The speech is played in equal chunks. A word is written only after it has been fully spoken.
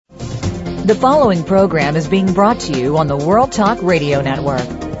The following program is being brought to you on the World Talk Radio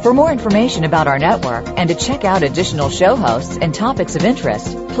Network. For more information about our network and to check out additional show hosts and topics of interest,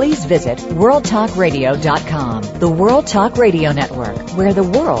 please visit worldtalkradio.com. The World Talk Radio Network, where the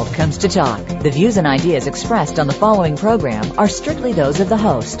world comes to talk. The views and ideas expressed on the following program are strictly those of the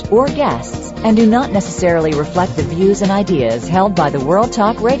host or guests and do not necessarily reflect the views and ideas held by the World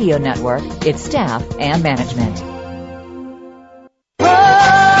Talk Radio Network, its staff, and management.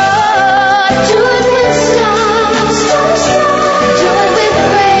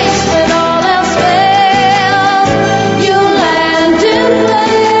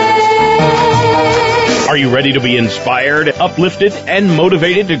 Are you ready to be inspired, uplifted, and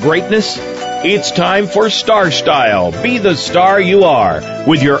motivated to greatness? It's time for Star Style. Be the star you are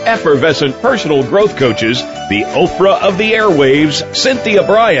with your effervescent personal growth coaches, the Oprah of the airwaves, Cynthia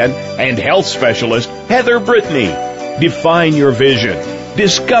Bryan, and health specialist Heather Brittany. Define your vision,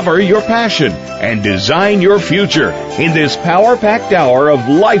 discover your passion, and design your future in this power-packed hour of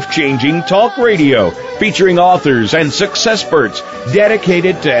life-changing talk radio featuring authors and successperts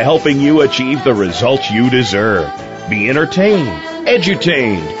dedicated to helping you achieve the results you deserve. Be entertained,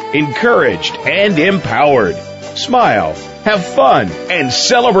 edutained, encouraged, and empowered. Smile, have fun, and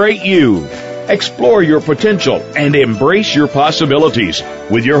celebrate you. Explore your potential and embrace your possibilities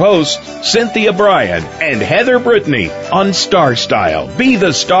with your hosts, Cynthia Bryan and Heather Brittany on Star Style. Be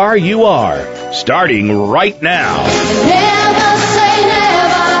the star you are. Starting right now. Never say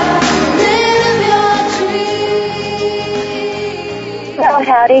never. Live your dream. Well,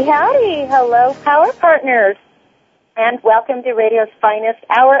 howdy, howdy. Hello, Power Partners. And welcome to Radio's finest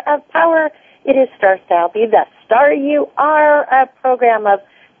hour of power. It is Star Style. Be the star you are, a program of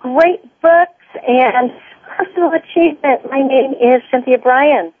great books and personal achievement. My name is Cynthia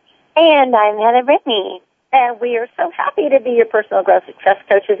Bryan. And I'm Heather Brittany. And we are so happy to be your personal growth success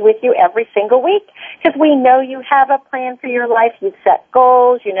coaches with you every single week because we know you have a plan for your life. You've set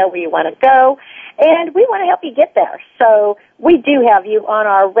goals. You know where you want to go. And we want to help you get there. So we do have you on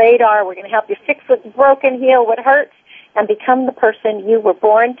our radar. We're going to help you fix what's broken, heal what hurts, and become the person you were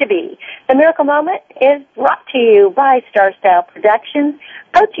born to be. The Miracle Moment is brought to you by Star Style Productions,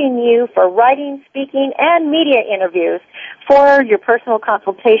 coaching you for writing, speaking, and media interviews. For your personal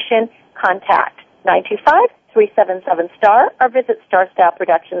consultation, contact 925-377-STAR or visit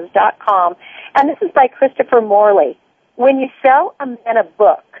starstyleproductions.com. And this is by Christopher Morley. When you sell a man a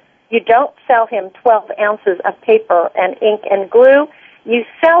book, you don't sell him 12 ounces of paper and ink and glue. You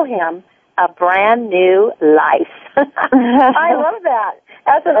sell him a brand new life. I love that.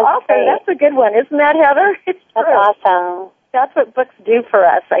 As an author, that's a good one. Isn't that, Heather? It's true. That's awesome. That's what books do for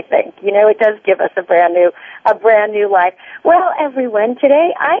us, I think. You know, it does give us a brand new life. Well, everyone,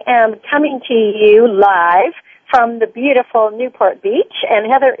 today I am coming to you live from the beautiful Newport Beach, and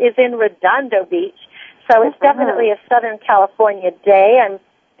Heather is in Redondo Beach. So it's definitely a Southern California day. I'm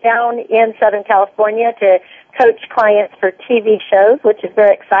down in Southern California to coach clients for TV shows, which is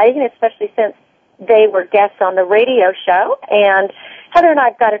very exciting, especially since they were guests on the radio show. And Heather and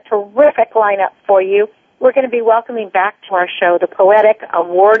I have got a terrific lineup for you. We're going to be welcoming back to our show the poetic,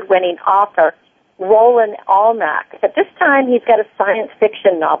 award-winning author, Roland Almack. But this time he's got a science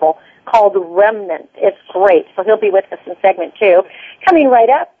fiction novel called Remnant. It's great. So he'll be with us in segment 2. Coming right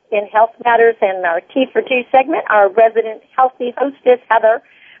up in Health Matters and our Tea for Two segment, our resident healthy hostess, Heather,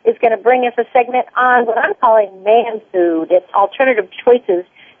 is going to bring us a segment on what I'm calling man food. It's alternative choices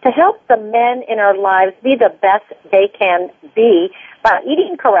to help the men in our lives be the best they can be by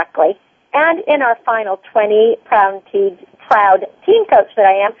eating correctly. And in our final 20, proud teen coach that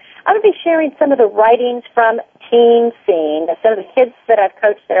I am, I'm going to be sharing some of the writings from Teen Scene, some of the kids that I've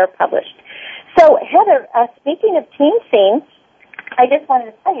coached that are published. So, Heather, speaking of Teen Scene, I just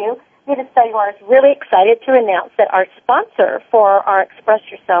wanted to tell you, Vita Cellular is really excited to announce that our sponsor for our Express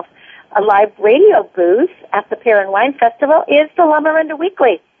Yourself a live radio booth at the Pear and Wine Festival is the Loma-Linda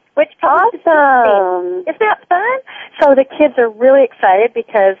Weekly, which awesome. Isn't that fun? So the kids are really excited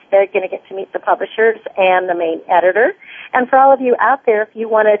because they're going to get to meet the publishers and the main editor. And for all of you out there, if you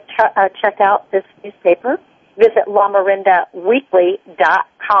want to check out this newspaper, visit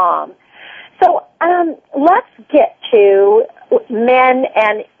LomaRindaWeekly.com. So let's get to men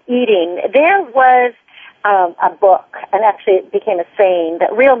and eating. There was a book, and actually it became a saying,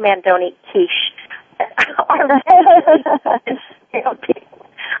 that real men don't eat quiche.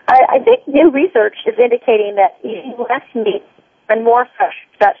 I think new research is indicating that eating less meat and more fresh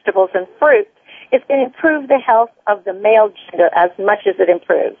vegetables and fruit is going to improve the health of the male gender as much as it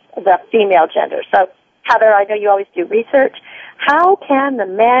improves the female gender. So, Heather, I know you always do research. How can the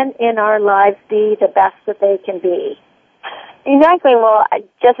men in our lives be the best that they can be? Exactly. Well,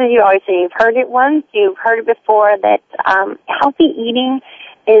 just as you always say, you've heard it once, you've heard it before, that healthy eating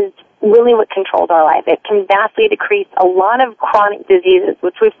is really what controls our life. It can vastly decrease a lot of chronic diseases,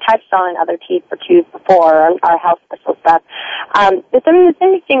 which we've touched on in other T's for Q's before, our health special stuff. But something that's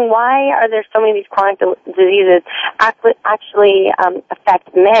interesting, why are there so many of these chronic diseases actually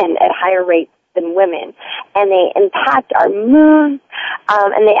affect men at higher rates than women, and they impact our moods,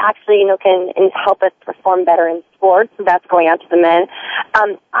 and they actually, can help us perform better in sports. So that's going out to the men.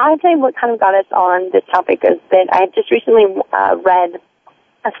 I'll tell you what kind of got us on this topic is that I had just recently read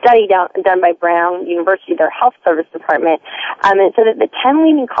a study done by Brown University, their health service department, and it said that the 10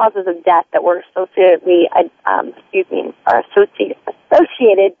 leading causes of death that were associated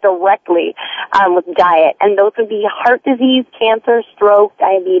directly with diet, and those would be heart disease, cancer, stroke,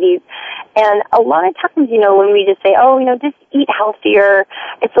 diabetes, and a lot of times, when we just say, just eat healthier,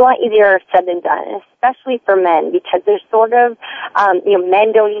 it's a lot easier said than done, especially for men, because there's sort of,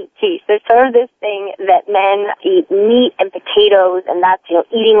 men don't eat cheese. There's sort of this thing that men eat meat and potatoes, and that's,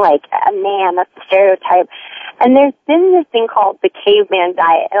 eating like a man. That's the stereotype. And there's been this thing called the caveman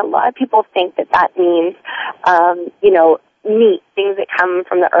diet, and a lot of people think that means, meat, things that come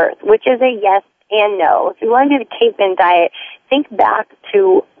from the earth, which is a yes and no. If you want to do the caveman diet, think back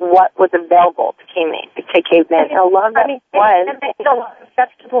to what was available to cavemen. And a lot of that was... And they eat a lot of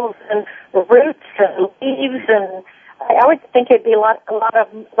vegetables and roots and leaves, and I would think it'd be a lot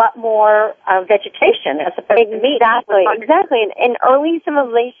more vegetation as opposed to meat. Exactly. In early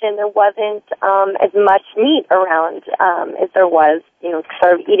civilization, there wasn't as much meat around as there was,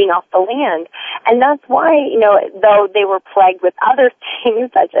 sort of eating off the land. And that's why, though they were plagued with other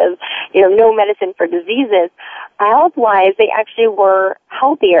things such as, no medicine for diseases, health-wise, they actually were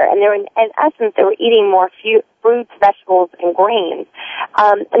healthier. And they were, in essence, they were eating more fruits, vegetables, and grains.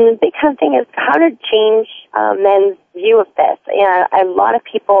 And the big kind of thing is how to change men's view of this. A lot of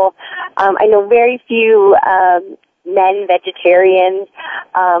people, I know very few men vegetarians,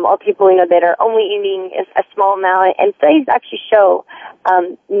 or people, that are only eating a small amount. And studies actually show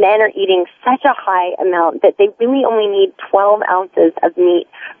men are eating such a high amount that they really only need 12 ounces of meat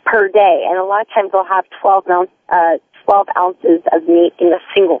per day. And a lot of times they'll have 12 ounces of meat in a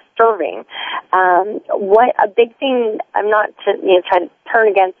single serving. What a big thing, I'm not trying to turn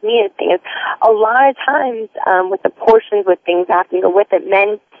against me, is a lot of times with the portions, with things happening with it,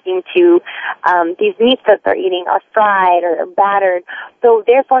 men seem to, these meats that they're eating are fried or battered, so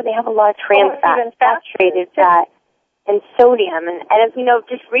therefore they have a lot of trans fat, saturated fat, and sodium. And as we know,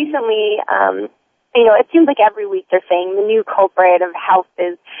 just recently, it seems like every week they're saying the new culprit of health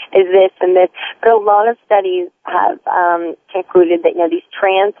is this and this, but a lot of studies have concluded that, these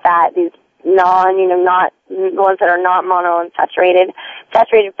trans fat, these not the ones that are not monounsaturated,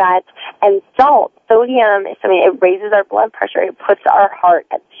 saturated fats, and salt, sodium, it raises our blood pressure, it puts our heart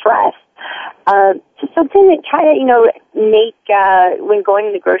at stress. Just something that try to, make, when going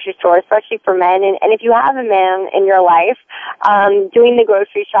to the grocery store, especially for men, and if you have a man in your life, doing the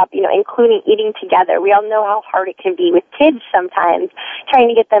grocery shop, including eating together. We all know how hard it can be with kids sometimes, trying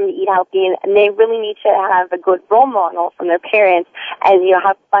to get them to eat healthy, and they really need to have a good role model from their parents, and,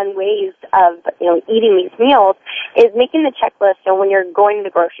 have fun ways of, eating these meals, is making the checklist, when you're going to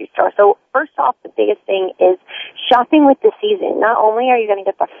the grocery store. So first off, the biggest thing is shopping with the season. Not only are you going to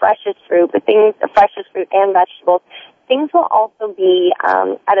get the freshest fruit, but the freshest fruit and vegetables, things will also be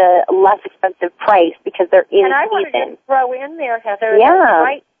at a less expensive price because they're in season. And I want to just throw in there, Heather, that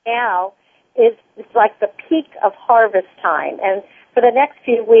right now it's like the peak of harvest time. And for the next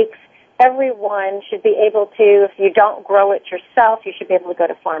few weeks, everyone should be able to, if you don't grow it yourself, you should be able to go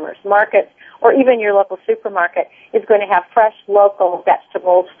to farmers markets, or even your local supermarket is going to have fresh local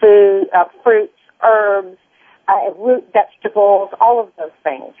vegetables, fruits, herbs, root vegetables, all of those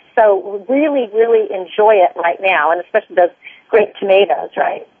things. So really, really enjoy it right now, and especially those great tomatoes,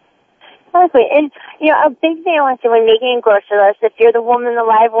 right? Exactly. And, a big thing I want to say when making a grocery list, if you're the woman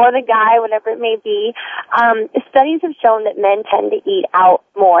alive or the guy, whatever it may be, studies have shown that men tend to eat out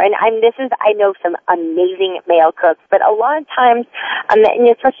more. And I know some amazing male cooks, but a lot of times, and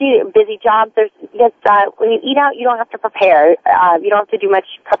especially busy jobs, when you eat out, you don't have to prepare. You don't have to do much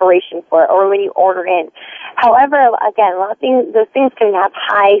preparation for it, or when you order in. However, again, a lot of those things can have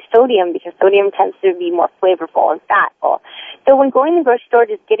high sodium because sodium tends to be more flavorful and fatful. So when going to the grocery store,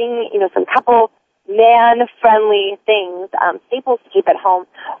 just getting, some couple man-friendly things, staples to keep at home.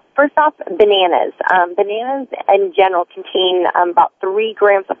 First off, bananas. Bananas in general contain about 3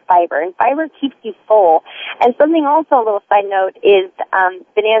 grams of fiber, and fiber keeps you full. And something also, a little side note, is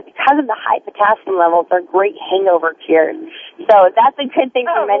bananas, because of the high potassium levels, are great hangover cures. So that's a good thing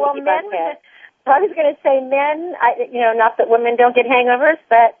for men to keep on hand. I was going to say men, not that women don't get hangovers,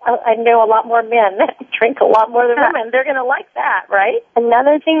 but I know a lot more men that drink a lot more than women. They're going to like that, right?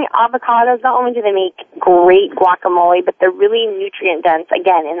 Another thing, avocados, not only do they make great guacamole, but they're really nutrient dense,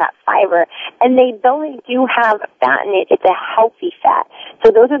 again, in that fiber. And they do have fat in it. It's a healthy fat. So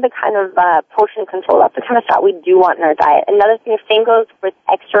those are the kind of portion control. That's the kind of fat we do want in our diet. Another thing, the same goes with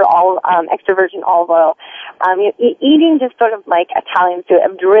extra virgin olive oil. Eating just sort of like Italians do it,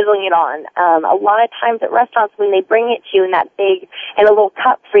 of drizzling it on. A lot of times at restaurants, when they bring it to you in that big, in a little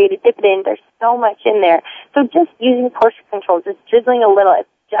cup for you to dip it in, there's so much in there. So just using portion control, just drizzling a little, it's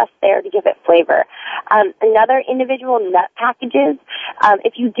just there to give it flavor. Another, individual nut packages.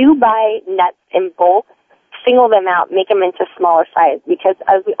 If you do buy nuts in bulk, single them out, make them into smaller size, because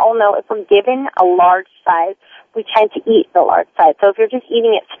as we all know, if we're given a large size, we tend to eat the large size. So if you're just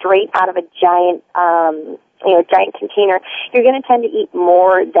eating it straight out of a giant giant container, you're going to tend to eat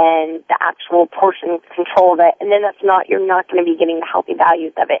more than the actual portion control of it, and then you're not going to be getting the healthy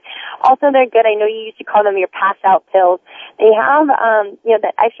values of it. Also, they're good. I know you used to call them your pass-out pills. They have,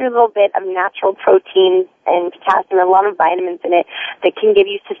 that extra little bit of natural proteins and potassium and a lot of vitamins in it that can give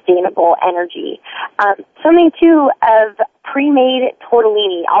you sustainable energy. Something, too, of pre-made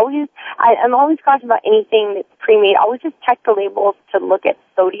tortellini. I'm always cautious about anything that's pre-made. Always just check the labels to look at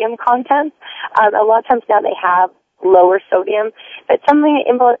sodium content. A lot of times now they have lower sodium, but something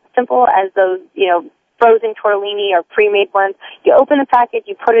simple as those, frozen tortellini or pre-made ones, you open the package,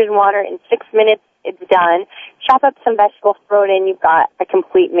 you put it in water, in 6 minutes, it's done. Chop up some vegetables, throw it in, you've got a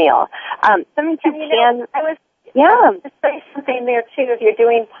complete meal. Something you can... Just say something there, too. If you're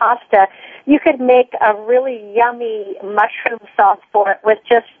doing pasta, you could make a really yummy mushroom sauce for it with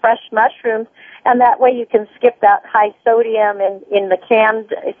just fresh mushrooms, and that way you can skip that high sodium in the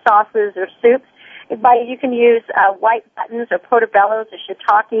canned sauces or soups. You can use white buttons or portobellos or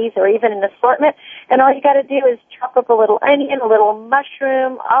shiitakes or even an assortment, and all you got to do is chop up a little onion, a little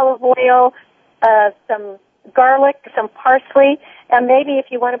mushroom, olive oil, some garlic, some parsley, and maybe if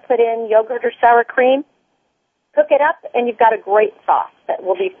you want to put in yogurt or sour cream, cook it up, and you've got a great sauce that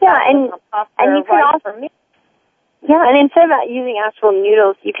will be and you can also for me. Yeah, and instead of using actual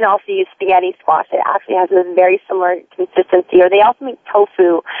noodles, you can also use spaghetti squash. It actually has a very similar consistency. Or they also make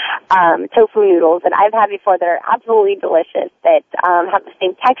tofu noodles that I've had before that are absolutely delicious, that have the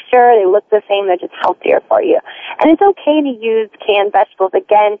same texture, they look the same, they're just healthier for you. And it's okay to use canned vegetables.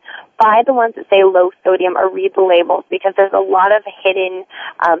 Again, buy the ones that say low sodium or read the labels, because there's a lot of hidden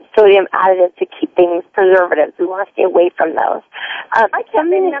sodium additives to keep things preservatives. We want to stay away from those. I can't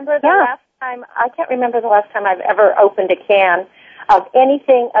remember the last time I've ever opened a can of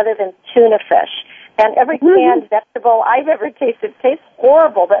anything other than tuna fish. And every canned vegetable I've ever tasted tastes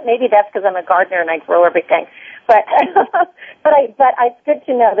horrible, but maybe that's because I'm a gardener and I grow everything. But it's good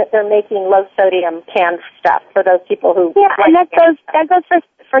to know that they're making low sodium canned stuff for those people who and that goes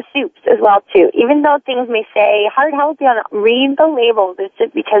for soups as well too. Even though things may say heart healthy on it, read the labels. It's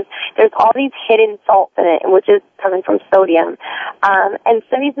just because there's all these hidden salts in it, which is coming from sodium. And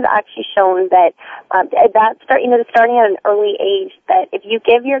studies have actually shown that starting at an early age, that if you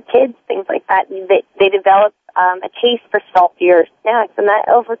give your kids things like that, they develop a taste for saltier snacks, and that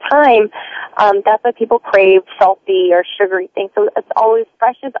over time, that's why people crave salty or sugary things. So it's always,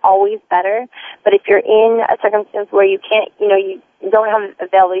 fresh is always better, but if you're in a circumstance where you can't, you don't have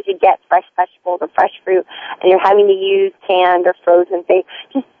availability to get fresh vegetables or fresh fruit, and you're having to use canned or frozen things,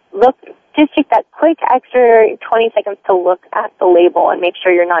 just take that quick extra 20 seconds to look at the label and make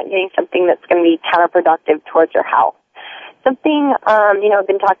sure you're not getting something that's going to be counterproductive towards your health. Something, I've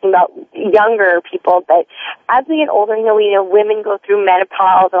been talking about younger people, but as we get older, women go through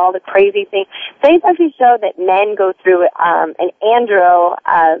menopause and all the crazy things. Studies actually show that men go through an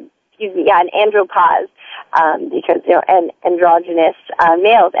andropause, because, androgynous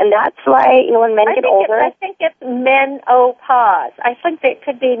males. And that's why, when men get older... I think it's menopause. I think it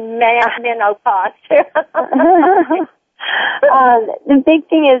could be menopause, too. The big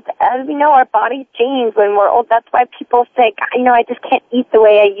thing is, as we know, our bodies change when we're old. That's why people say, I just can't eat the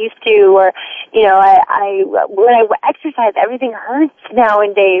way I used to, or, when I exercise, everything hurts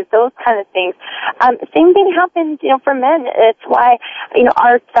nowadays, those kind of things. Same thing happens, for men. It's why,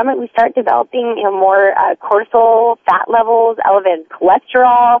 our stomach, we start developing, more cortisol, fat levels, elevated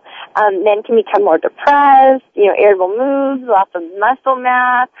cholesterol, Men can become more depressed, irritable moods, loss of muscle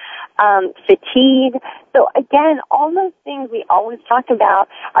mass, fatigue. So again, all those things we always talk about.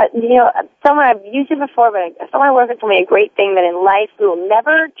 Someone, I've used it before, but someone working told me a great thing that in life we will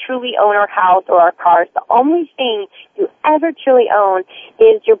never truly own our house or our cars. The only thing you ever truly own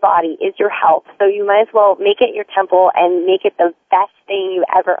is your body, is your health. So you might as well make it your temple and make it the best thing you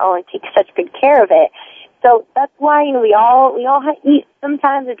ever own. Take such good care of it. So that's why we all eat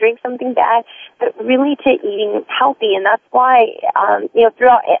sometimes or drink something bad, but really to eating healthy. And that's why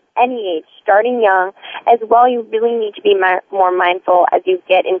throughout any age, starting young, as well, you really need to be more mindful as you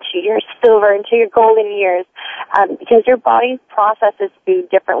get into your silver, into your golden years, because your body processes food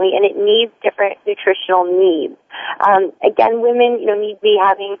differently and it needs different nutritional needs. Again, women, need to be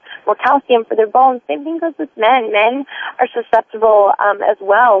having more calcium for their bones. Same thing goes with men. Men are susceptible as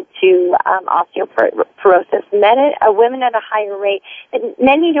well to osteoporosis. Women at a higher rate.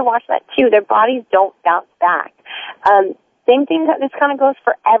 Men need to watch that too. Their bodies don't bounce back. Same thing that this kind of goes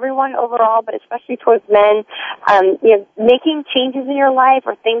for everyone overall, but especially towards men. Making changes in your life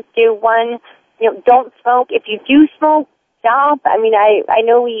or things to one, don't smoke. If you do smoke, stop. I mean, I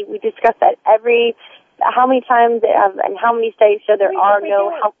know we discuss that how many times and how many studies show there are no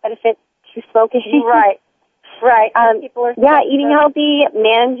health benefits to smoking. Right. Eating healthy,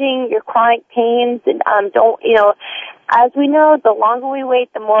 managing your chronic pains, and as we know, the longer we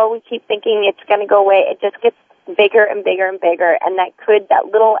wait, the more we keep thinking it's going to go away. It just gets bigger and bigger and bigger, and that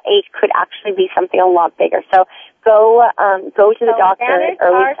little ache could actually be something a lot bigger. So go to the doctor at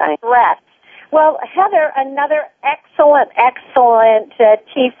early signs. Well, Heather, another excellent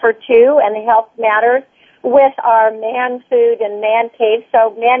tea for two and Health Matters with our man food and man cave.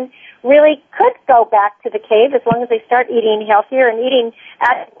 So men really could go back to the cave as long as they start eating healthier and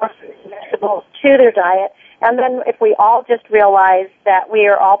adding more fruits and vegetables to their diet. And then if we all just realize that we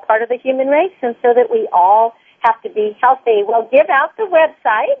are all part of the human race and so that we all have to be healthy. We'll give out the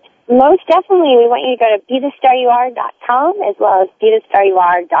website. Most definitely. We want you to go to BeTheStarYouAre.com as well as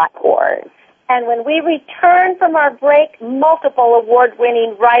BeTheStarYouAre.org. And when we return from our break, multiple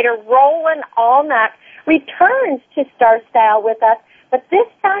award-winning writer Roland Allnutt returns to Star Style with us, but this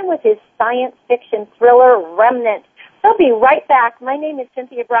time with his science fiction thriller Remnant. We'll be right back. My name is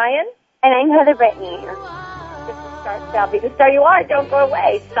Cynthia Bryan. And I'm Heather Brittany. This is Star Style. Be the star you are. Don't go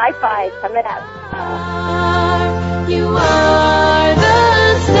away. Sci-fi coming up. You are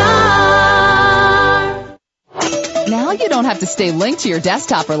the star. Now you don't have to stay linked to your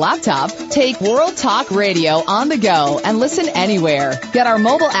desktop or laptop. Take World Talk Radio on the go and listen anywhere. Get our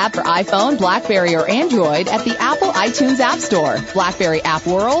mobile app for iPhone, BlackBerry, or Android at the Apple iTunes App Store, BlackBerry App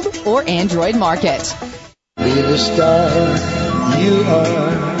World, or Android Market. Be the star you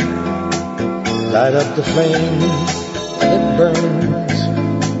are. Light up the flame that burns.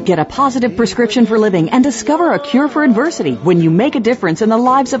 Get a positive prescription for living and discover a cure for adversity when you make a difference in the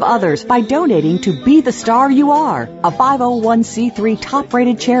lives of others by donating to Be the Star You Are, a 501c3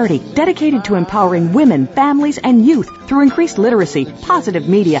 top-rated charity dedicated to empowering women, families, and youth through increased literacy, positive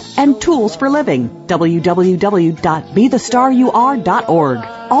media, and tools for living. www.BeTheStarYouAre.org.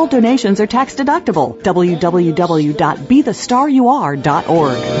 All donations are tax deductible.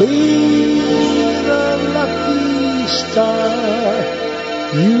 www.BeTheStarYouAre.org. Be the lucky star you are.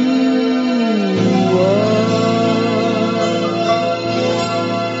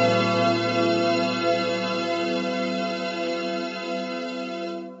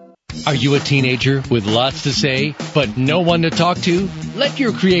 Are you a teenager with lots to say, but no one to talk to? Let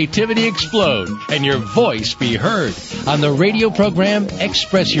your creativity explode and your voice be heard on the radio program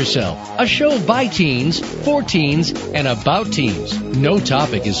Express Yourself, a show by teens, for teens, and about teens. No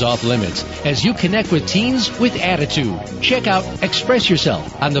topic is off limits as you connect with teens with attitude. Check out Express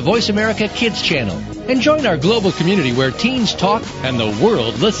Yourself on the Voice America Kids channel and join our global community where teens talk and the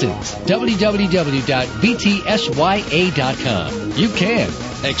world listens. www.btsya.com. You can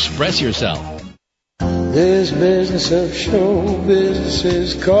express yourself. This business of show business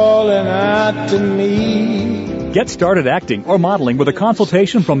is calling out to me. Get started acting or modeling with a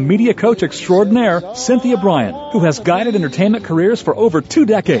consultation from media coach extraordinaire Cynthia Bryan, who has guided entertainment careers for over 2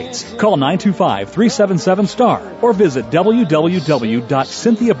 decades. Call 925-377-STAR or visit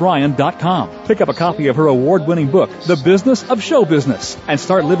www.cynthiabryan.com. Pick up a copy of her award-winning book, The Business of Show Business, and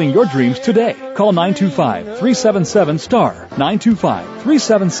start living your dreams today. Call 925-377-STAR.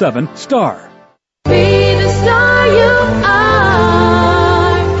 925-377-STAR. Be the star you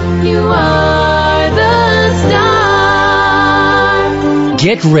are. You are the star.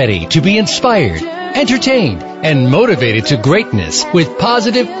 Get ready to be inspired, entertained, and motivated to greatness with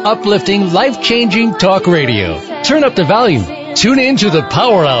positive, uplifting, life-changing talk radio. Turn up the volume Tune in to the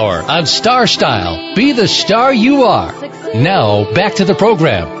Power Hour on Star Style. Be the star you are. Now, back to the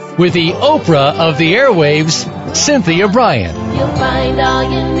program with the Oprah of the airwaves, Cynthia Bryan. You'll find all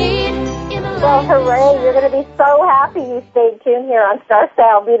you need in a Well, hooray, you're going to be so happy you stayed tuned here on Star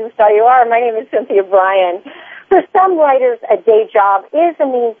Style, Be the Star You Are. My name is Cynthia Bryan. For some writers, a day job is a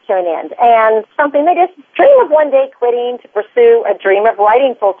means to an end, and something they just dream of one day quitting to pursue a dream of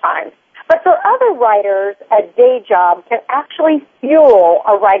writing full-time. But for other writers, a day job can actually fuel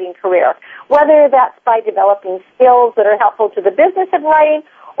a writing career, whether that's by developing skills that are helpful to the business of writing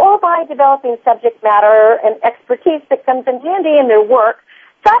or by developing subject matter and expertise that comes in handy in their work,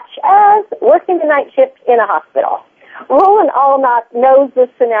 such as working the night shift in a hospital. Roland Allnut knows this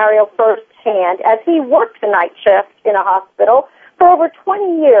scenario firsthand as he worked the night shift in a hospital for over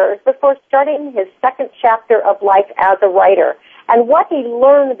 20 years before starting his second chapter of life as a writer. And what he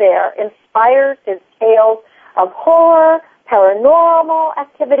learned there inspires his tales of horror, paranormal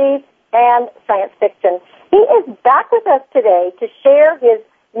activities, and science fiction. He is back with us today to share his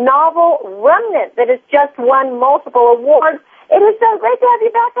novel, Remnant, that has just won multiple awards. It is so great to have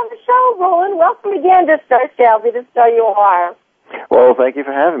you back on the show, Roland. Welcome again to Star Style, Be the Star You Are. Well, thank you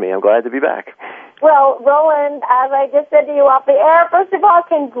for having me. I'm glad to be back. Well, Roland, as I just said to you off the air, first of all,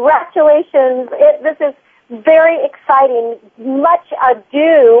 congratulations. This is very exciting. Much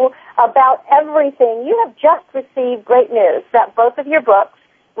ado about everything. You have just received great news that both of your books,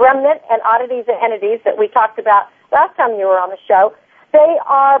 Remnant and Oddities and Entities, that we talked about last time you were on the show, they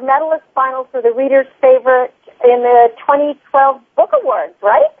are medalist finals for the Reader's Favorite in the 2012 Book Awards,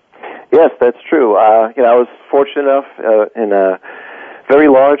 right? Yes, that's true. I was fortunate enough in a very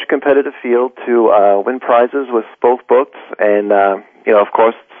large competitive field to win prizes with both books, and of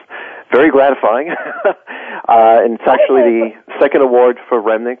course, it's very gratifying. And it's actually the second award for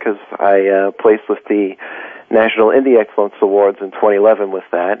Remnant because I placed with the National Indie Excellence Awards in 2011 with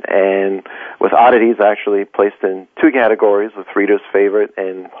that, and with Oddities I actually placed in two categories with Reader's Favorite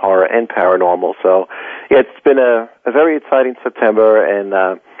and Horror and Paranormal. So yeah, it's been a very exciting September,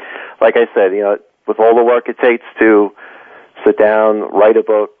 and like I said, with all the work it takes to sit down, write a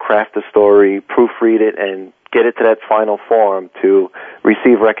book, craft a story, proofread it, and get it to that final form to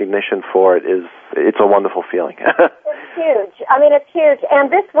receive recognition for it's a wonderful feeling. It's huge. I mean, it's huge. And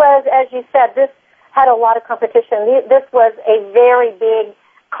this was, as you said, this had a lot of competition. This was a very big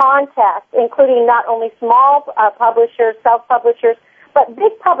contest, including not only small publishers, self-publishers, but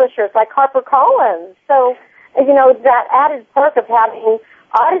big publishers like HarperCollins. So, that added perk of having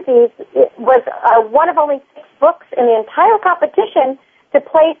Oddities was one of only 6 books in the entire competition to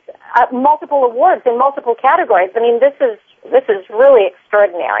place multiple awards in multiple categories. I mean, this is really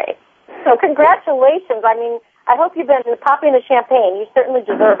extraordinary. So congratulations. I mean, I hope you've been popping the champagne. You certainly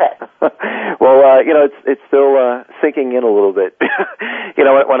deserve it. Well, it's still sinking in a little bit.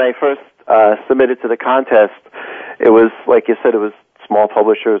 When I first submitted to the contest, it was, like you said, it was small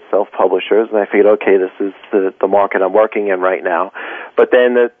publishers, self-publishers, and I figured, okay, this is the market I'm working in right now. But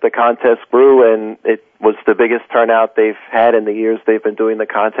then the contest grew, and it was the biggest turnout they've had in the years they've been doing the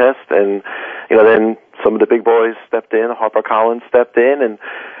contest. And, then some of the big boys stepped in, HarperCollins stepped in, and,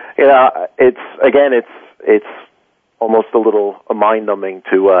 it's almost a little mind-numbing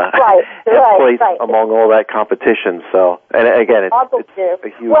to have place among all that competition. So, and again, it's a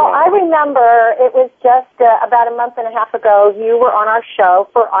huge honor. I remember it was just about a month and a half ago, you were on our show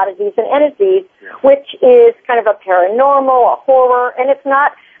for Oddities and Entities, which is kind of a paranormal, a horror, and it's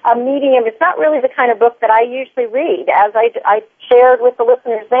not a medium. It's not really the kind of book that I usually read, as I shared with the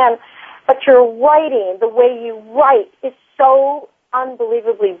listeners then. But your writing, the way you write, is so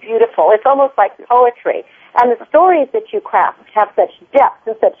unbelievably beautiful. It's almost like poetry. And the stories that you craft have such depth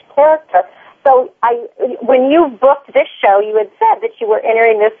and such character. So when you booked this show, you had said that you were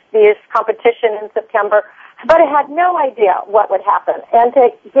entering this competition in September, but I had no idea what would happen. And to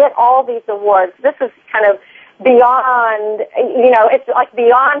get all these awards, this is kind of beyond, it's like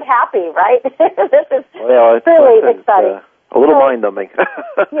beyond happy, right? This is really exciting. A little mind-numbing.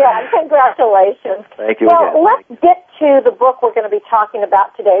 Yeah, congratulations. Thank you well, again. Let's get to the book we're going to be talking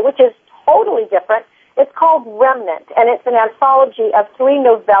about today, which is totally different. It's called Remnant, and it's an anthology of 3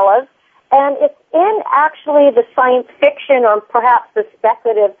 novellas, and it's in actually the science fiction or perhaps the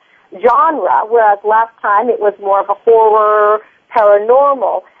speculative genre, whereas last time it was more of a horror,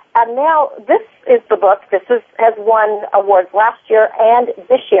 paranormal. And now this is the book. Has won awards last year and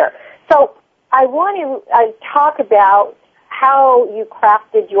this year. So I want to talk about how you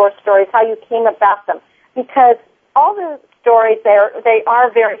crafted your stories, how you came about them, because all the stories they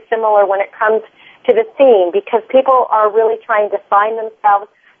are very similar when it comes to the theme, because people are really trying to find themselves.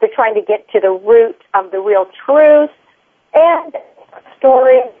 They're trying to get to the root of the real truth, and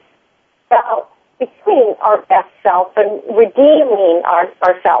stories about becoming our best self and redeeming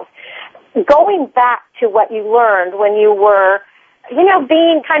ourselves. Going back to what you learned when you were,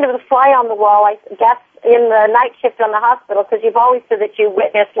 being kind of the fly on the wall, I guess, in the night shift on the hospital, because you've always said that you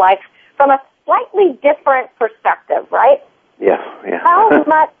witnessed life from a slightly different perspective, right? Yes, yeah.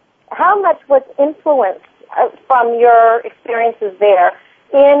 How much was influenced from your experiences there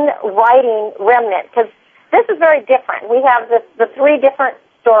in writing Remnant? Because this is very different. We have the three different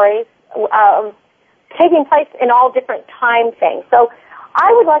stories taking place in all different time things. So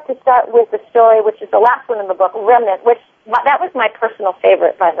I would like to start with the story, which is the last one in the book, Remnant, that was my personal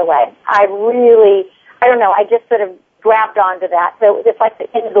favorite, by the way. I just sort of grabbed onto that. So it's like the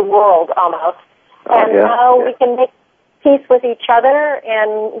end of the world almost. And how we can make peace with each other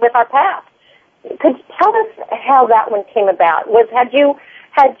and with our past. Could you tell us how that one came about? Had you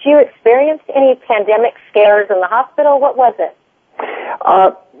experienced any pandemic scares in the hospital? What was it?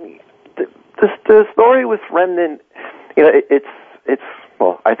 The story with Remnant, it's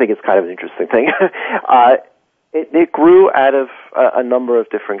I think it's kind of an interesting thing. It grew out of a number of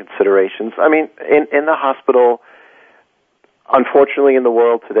different considerations. I mean, in the hospital, unfortunately, in the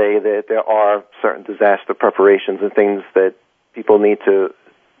world today, there are certain disaster preparations and things that people need to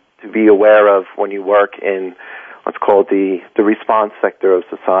be aware of when you work in what's called the response sector of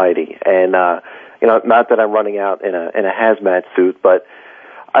society. And not that I'm running out in a hazmat suit, but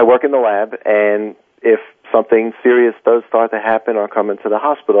I work in the lab, and if something serious does start to happen or come into the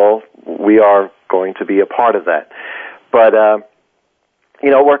hospital, we are going to be a part of that. But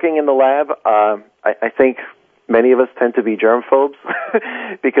working in the lab, I think many of us tend to be germ phobes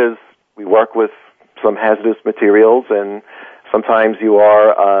because we work with some hazardous materials, and sometimes you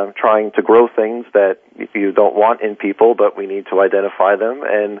are trying to grow things that you don't want in people, but we need to identify them.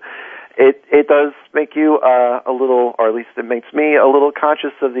 And it does make you a little, or at least it makes me a little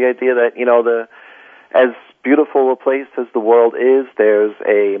conscious of the idea that, as beautiful a place as the world is, there's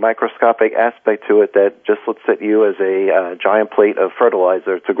a microscopic aspect to it that just looks at you as a giant plate of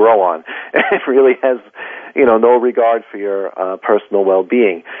fertilizer to grow on. It really has, no regard for your personal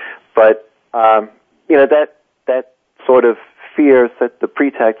well-being. But, that sort of fear set the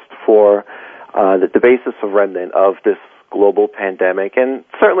pretext for the basis of Remnant, of this global pandemic. And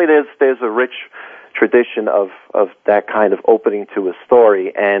certainly there's a rich tradition of that kind of opening to a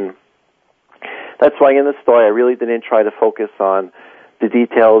story. And that's why in the story I really didn't try to focus on the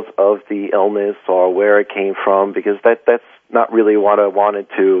details of the illness or where it came from, because that's not really what I wanted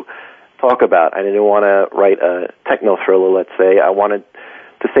to talk about. I didn't want to write a techno thriller, let's say. I wanted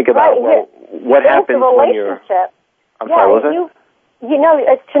to think about what happens when you're... I'm sorry, what was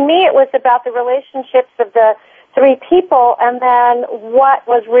it? To me it was about the relationships of the three people, and then what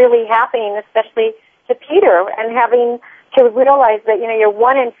was really happening, especially to Peter, and having to realize that, you're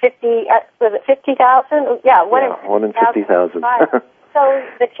 1 in 50, was it 50,000? Yeah, 1 in 50,000. So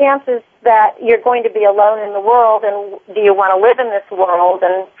the chances that you're going to be alone in the world, and do you want to live in this world,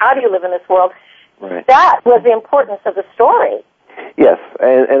 and how do you live in this world? Right. That was the importance of the story. Yes,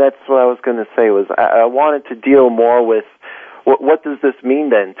 and that's what I was going to say, was I wanted to deal more with what does this mean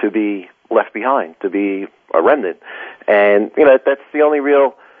then to be left behind, to be a remnant? And, that's the only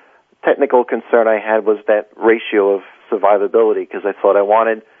real technical concern I had, was that ratio of survivability, because I thought I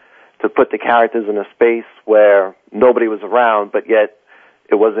wanted to put the characters in a space where nobody was around, but yet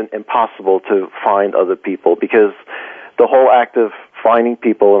it wasn't impossible to find other people, because the whole act of finding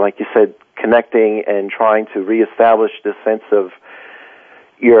people, and like you said, connecting and trying to reestablish this sense of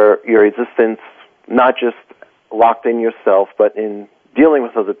your existence, not just locked in yourself, but in dealing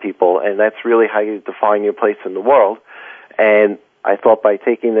with other people, and that's really how you define your place in the world. And I thought by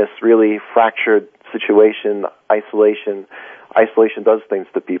taking this really fractured situation, isolation does things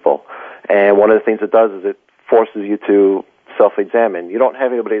to people. And one of the things it does is it forces you to self-examine. You don't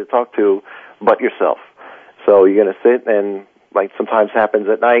have anybody to talk to but yourself. So you're going to sit, and like sometimes happens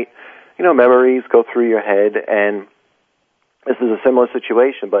at night, memories go through your head, and this is a similar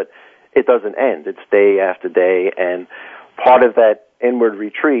situation, but it doesn't end. It's day after day, and part of that inward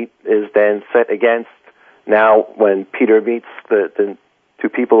retreat is then set against, now when Peter meets the two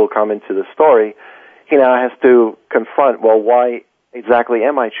people who come into the story, he now has to confront, well, why exactly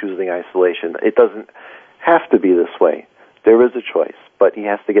am I choosing isolation? It doesn't have to be this way. There is a choice, but he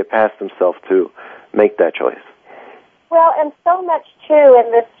has to get past himself to make that choice. Well, and so much, too,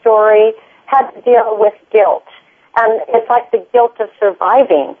 in this story had to deal with guilt. And it's like the guilt of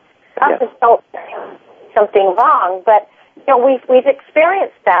surviving. Not just don't do something wrong, but we've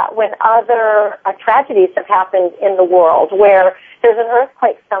experienced that when other tragedies have happened in the world, where there's an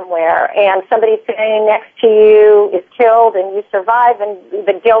earthquake somewhere and somebody sitting next to you is killed and you survive, and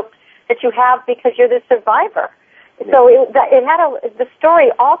the guilt that you have because you're the survivor. Yeah. So the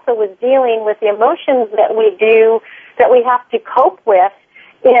story also was dealing with the emotions that we have to cope with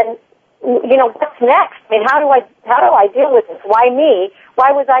in, what's next? I mean, how do I deal with this? Why me?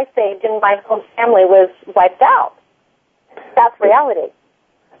 Why was I saved and my whole family was wiped out? That's reality.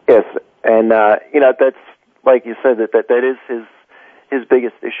 Yes, and that's, like you said, that is his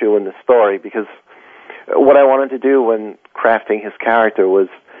biggest issue in the story, because what I wanted to do when crafting his character was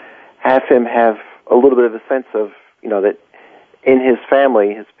have him have a little bit of a sense of, that in his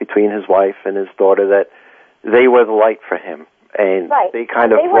family, between his wife and his daughter, that they were the light for him, and they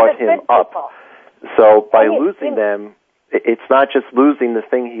kind of brought him up. So by losing them, it's not just losing the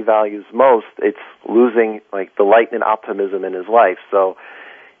thing he values most, it's losing, like, the light and optimism in his life. So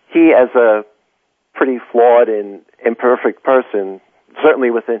he, as a pretty flawed and imperfect person, certainly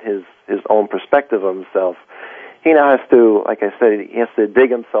within his own perspective of himself, he now has to, like I said, he has to dig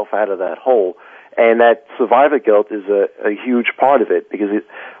himself out of that hole. And that survivor guilt is a huge part of it, because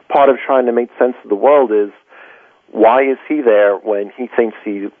part of trying to make sense of the world is, why is he there when he thinks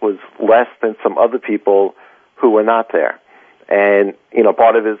he was less than some other people who were not there? And,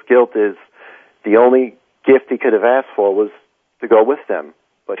 part of his guilt is the only gift he could have asked for was to go with them,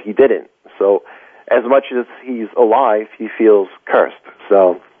 but he didn't. So as much as he's alive, he feels cursed.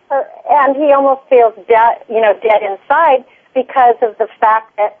 So, and he almost feels dead inside, because of the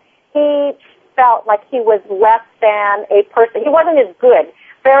fact that he felt like he was less than a person. He wasn't as good.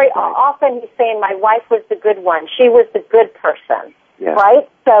 Very often he's saying, my wife was the good one. She was the good person, right?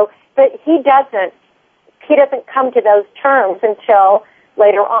 So, but he doesn't come to those terms until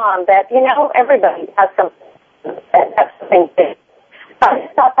later on, that, everybody has something. That's something. I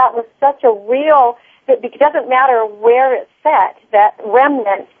just thought that was such a real, it doesn't matter where it's set, that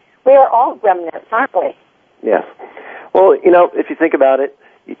remnant, we are all remnants, aren't we? Yes. Well, if you think about it,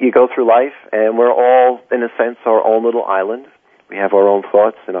 you go through life, and we're all, in a sense, our own little island. We have our own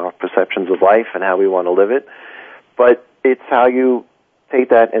thoughts and our perceptions of life and how we want to live it. But it's how you take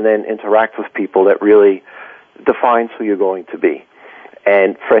that and then interact with people that really defines who you're going to be.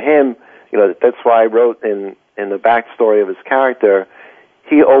 And for him, that's why I wrote in the backstory of his character,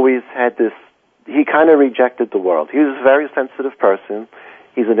 he always had this, he kind of rejected the world. He was a very sensitive person.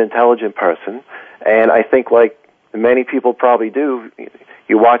 He's an intelligent person. And I think, like many people probably do,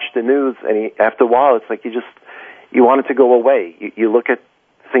 you watch the news, and after a while, it's like you want it to go away. You look at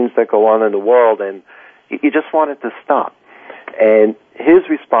things that go on in the world, and you just want it to stop. And his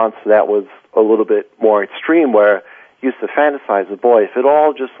response to that was a little bit more extreme, where he used to fantasize, boy, if it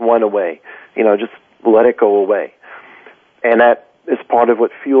all just went away, just let it go away. And that is part of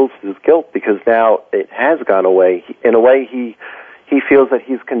what fuels his guilt, because now it has gone away. In a way, he feels that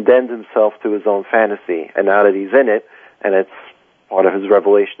he's condemned himself to his own fantasy, and now that he's in it, and it's part of his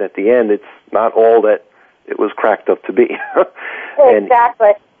revelation at the end, it's not all that it was cracked up to be.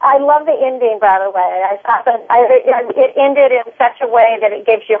 Exactly. I love the ending, by the way. I thought that it ended in such a way that it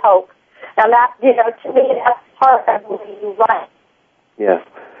gives you hope. And that, to me, that's part of the way you write. Yes.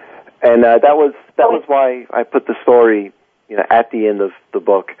 And that was why I put the story, at the end of the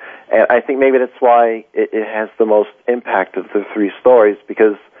book. And I think maybe that's why it has the most impact of the three stories,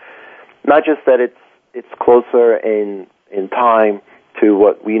 because not just that it's closer in time to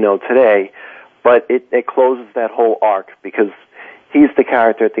what we know today, but it closes that whole arc, because he's the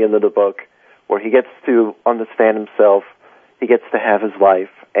character at the end of the book where he gets to understand himself, he gets to have his life,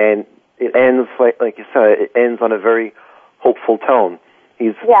 and it ends, like you said, it ends on a very hopeful tone.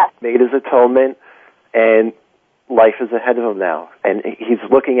 He's made his atonement, and life is ahead of him now, and he's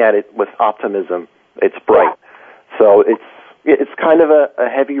looking at it with optimism. It's bright. So it's kind of a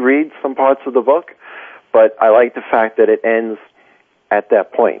heavy read, some parts of the book, but I like the fact that it ends at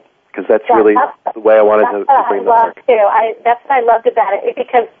that point, because that's really the way I wanted to bring the arc. That's what I loved about it,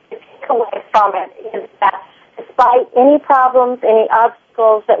 because the takeaway from it is that despite any problems, any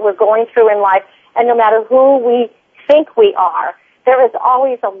obstacles that we're going through in life, and no matter who we think we are, there is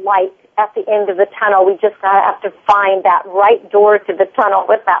always a light at the end of the tunnel. We just have to find that right door to the tunnel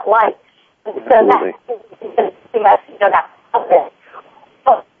with that light. And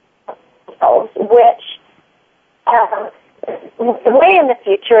so which way in the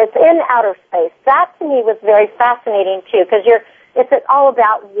future, it's in outer space. That to me was very fascinating too, because it's all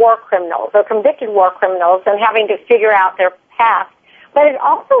about war criminals or convicted war criminals and having to figure out their past. But it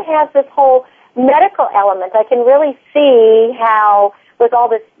also has this whole medical element. I can really see how, with all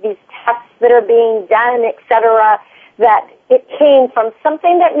these tests that are being done, et cetera, that it came from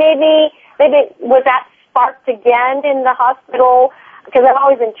something that maybe was that sparked again in the hospital? Because I'm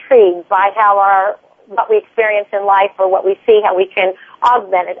always intrigued by how what we experience in life or what we see, how we can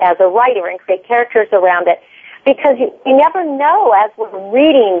augment it as a writer and create characters around it. Because you never know as we're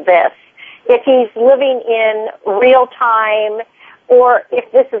reading this if he's living in real time or if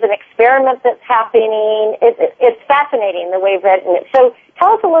this is an experiment that's happening. It's fascinating the way you've written it. So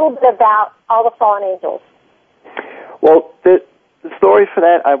tell us a little bit about All the Fallen Angels. Well, the story for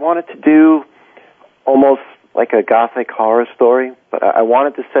that, I wanted to do almost like a gothic horror story, but I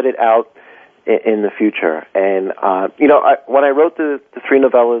wanted to set it out in the future. And, when I wrote the three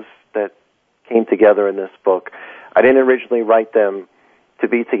novellas that came together in this book, I didn't originally write them to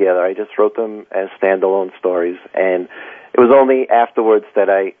be together. I just wrote them as standalone stories. And it was only afterwards that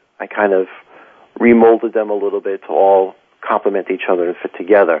I kind of remolded them a little bit to all complement each other and fit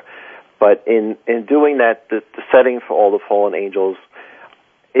together. But in doing that, the setting for All the Fallen Angels,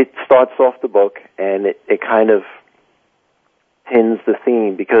 it starts off the book, and it kind of pins the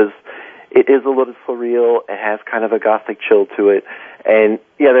theme because it is a little surreal. It has kind of a gothic chill to it. And,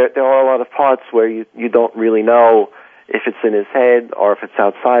 yeah, there are a lot of parts where you don't really know if it's in his head or if it's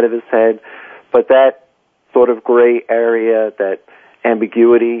outside of his head. But that sort of gray area, that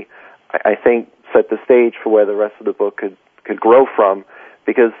ambiguity, I think set the stage for where the rest of the book could grow from.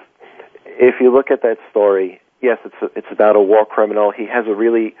 Because if you look at that story, yes, it's about a war criminal. He has a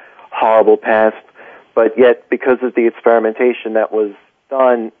really horrible past, but yet because of the experimentation that was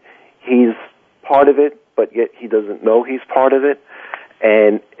done, he's part of it, but yet he doesn't know he's part of it.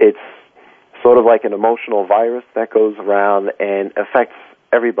 And it's sort of like an emotional virus that goes around and affects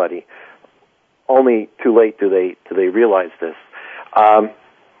everybody. Only too late do they realize this. Well,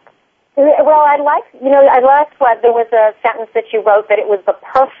 I liked what there was a sentence that you wrote that it was the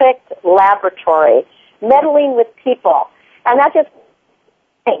perfect laboratory, meddling with people, and that just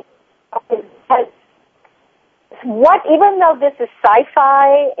even though this is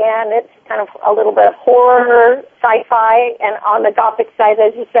sci-fi and it's kind of a little bit of horror sci-fi and on the gothic side,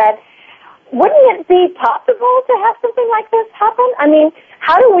 as you said, wouldn't it be possible to have something like this happen? I mean,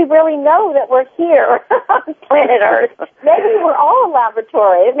 how do we really know that we're here on planet Earth? Maybe we're all a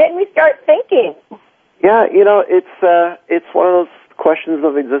laboratory. It made me start thinking. Yeah, it's one of those questions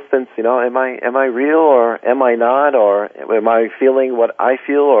of existence. Am I real or am I not, or am I feeling what I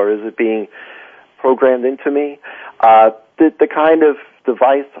feel, or is it being programmed into me? The kind of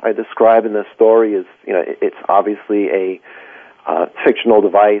device I describe in the story is, it's obviously a fictional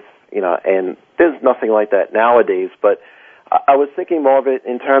device. And there's nothing like that nowadays, but I was thinking more of it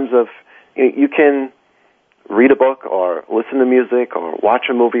in terms of, you can read a book or listen to music or watch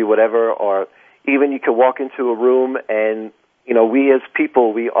a movie, whatever, or even you can walk into a room and, we as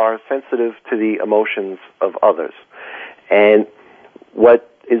people, we are sensitive to the emotions of others. And what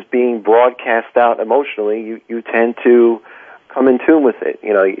is being broadcast out emotionally, you tend to come in tune with it.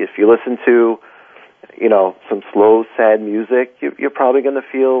 If you listen to some slow, sad music, you're probably going to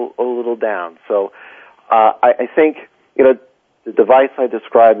feel a little down. So I think, the device I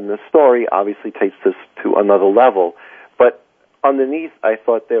described in the story obviously takes this to another level. But underneath, I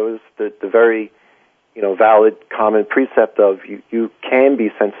thought there was the very, valid common precept of you can be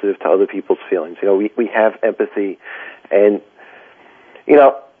sensitive to other people's feelings. We have empathy. And,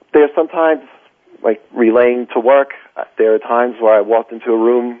 there's sometimes, like relaying to work, there are times where I walked into a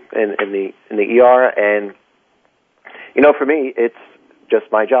room in the ER, and for me it's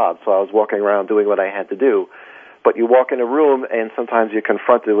just my job. So I was walking around doing what I had to do. But you walk in a room, and sometimes you're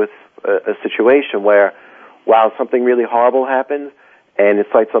confronted with a situation where, wow, something really horrible happened, and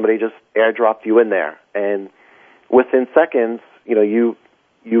it's like somebody just airdropped you in there, and within seconds, you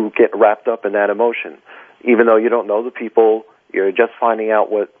get wrapped up in that emotion, even though you don't know the people. You're just finding out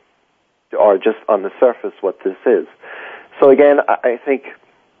what, or just on the surface, what this is. So again, I think,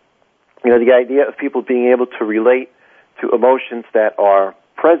 the idea of people being able to relate to emotions that are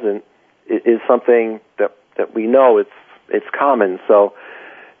present is something that we know it's common. So,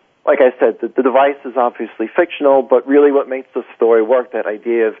 like I said, the device is obviously fictional, but really what makes the story work, that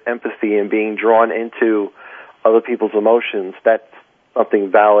idea of empathy and being drawn into other people's emotions, that's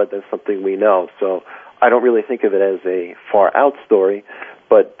something valid, that's something we know. So I don't really think of it as a far-out story,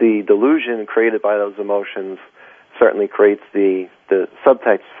 but the delusion created by those emotions certainly creates the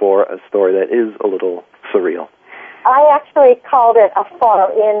subtext for a story that is a little surreal. I actually called it a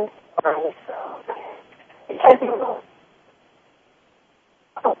far-in story.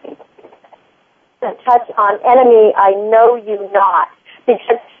 To touch on Enemy I Know You Not,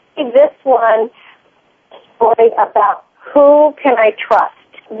 because this one story about who can I trust.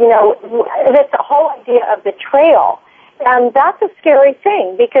 It's the whole idea of betrayal And that's a scary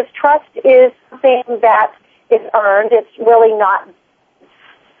thing because trust is something that is earned. It's really not.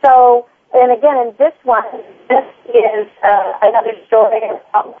 So, and again, in this one, this is another story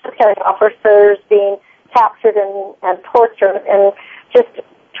about military officers being captured and tortured and just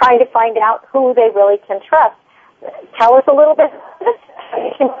trying to find out who they really can trust. Tell us a little bit about this. How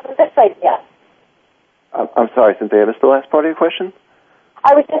you came up with this idea. I'm sorry, Cynthia, I missed the last part of your question.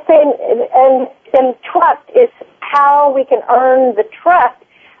 I was just saying, and trust is how we can earn the trust.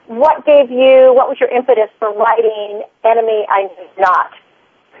 What was your impetus for writing Enemy I Knew Not?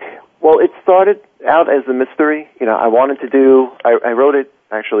 Well, it started out as a mystery. I wanted to do, I wrote it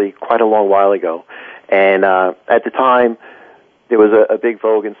actually quite a long while ago. And at the time, there was a big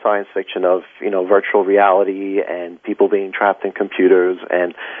vogue in science fiction of, virtual reality and people being trapped in computers.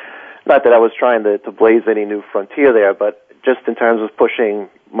 And not that I was trying to blaze any new frontier there, but just in terms of pushing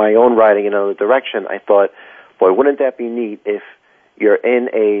my own writing in another direction, I thought, boy, wouldn't that be neat if you're in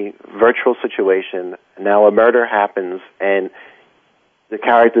a virtual situation, now a murder happens, and the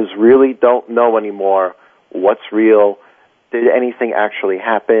characters really don't know anymore what's real. Did anything actually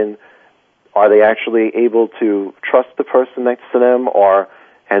happen? Are they actually able to trust the person next to them, or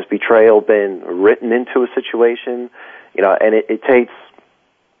has betrayal been written into a situation? And it takes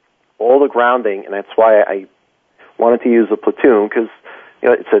all the grounding, and that's why I wanted to use a platoon, because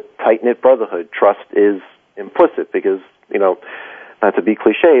it's a tight-knit brotherhood. Trust is implicit because, not to be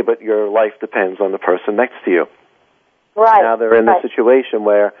cliche, but your life depends on the person next to you. Right. Now they're in the situation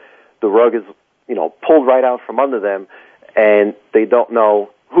where the rug is, pulled right out from under them, and they don't know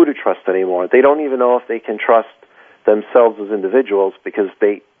who to trust anymore. They don't even know if they can trust themselves as individuals because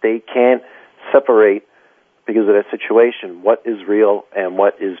they can't separate, because of that situation, what is real and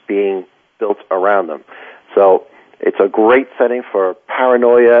what is being built around them. So it's a great setting for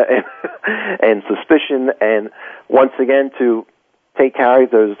paranoia and suspicion, and once again to take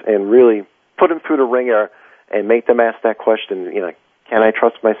characters and really put them through the ringer and make them ask that question, can I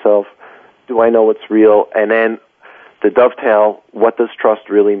trust myself? Do I know what's real? And then the dovetail, what does trust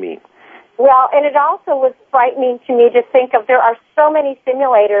really mean? Well, and it also was frightening to me to think of there are so many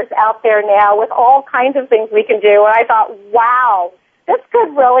simulators out there now with all kinds of things we can do, and I thought, wow, this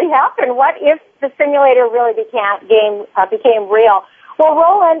could really happen. What if the simulator really became real? Well,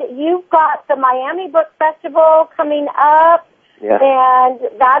 Roland, you've got the Miami Book Festival coming up. Yes. And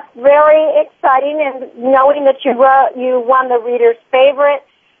that's very exciting, and knowing that you won the reader's favorite,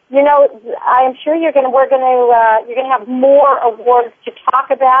 I am sure you're going to have more awards to talk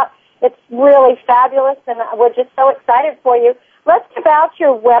about. It's really fabulous, and we're just so excited for you. Let's give out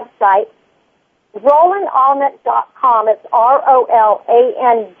your website, RolandAllnutt.com. It's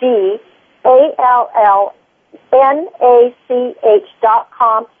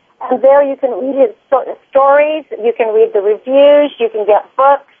RolandAllNach.com. And there you can read his stories, you can read the reviews, you can get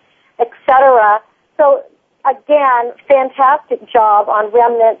books, etc. So, again, fantastic job on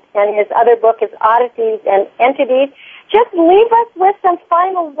Remnant, and his other book is Oddities and Entities. Just leave us with some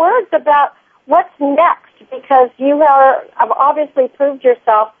final words about what's next, because you have obviously proved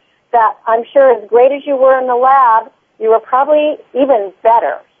yourself that, I'm sure, as great as you were in the lab, you were probably even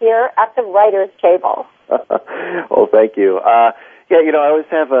better here at the writer's table. Well, thank you. I always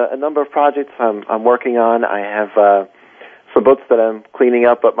have a number of projects I'm working on. I have some books that I'm cleaning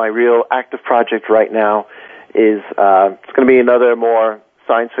up, but my real active project right now is it's going to be another more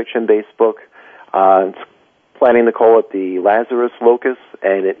science fiction-based book. It's planning to call it the Lazarus Locus,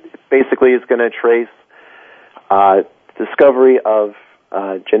 and it basically is going to trace discovery of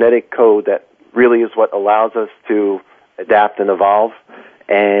genetic code that really is what allows us to adapt and evolve,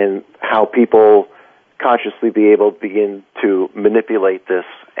 and how people consciously be able to begin to manipulate this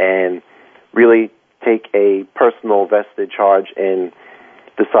and really take a personal vested charge in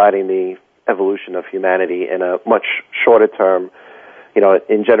deciding the evolution of humanity in a much shorter term,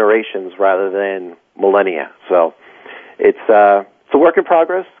 in generations rather than millennia. So it's a work in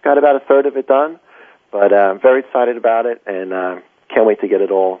progress. Got about a third of it done, but I'm very excited about it, and can't wait to get it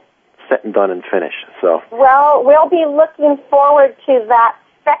all set and done and finished. So, well, we'll be looking forward to that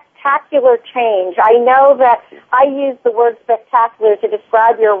spectacular change. I know that I use the word spectacular to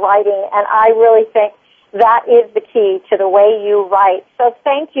describe your writing, and I really think that is the key to the way you write. So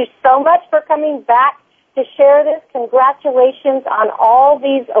thank you so much for coming back to share this. Congratulations on all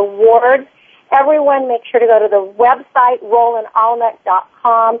these awards. Everyone, make sure to go to the website,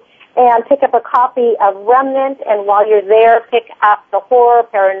 RolandAllnutt.com, and pick up a copy of Remnant, and while you're there, pick up the horror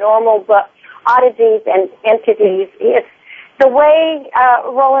paranormal book, Oddities and Entities. It's the way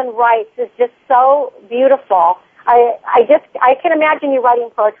Roland writes is just so beautiful. I can imagine you writing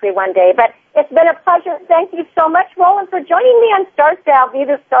poetry one day. But it's been a pleasure. Thank you so much, Roland, for joining me on Star Style. Be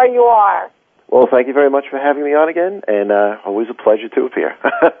the star you are. Well, thank you very much for having me on again, and always a pleasure to appear.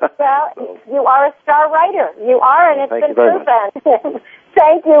 Well, you are a star writer. You are, and it's been proven.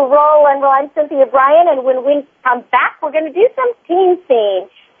 Thank you, Roland. Well, I'm Cynthia Bryan, and when we come back, we're going to do some teen scene.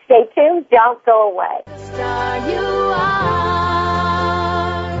 Stay tuned. Don't go away. The star you are.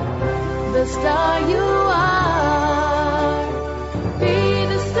 The star you are. Be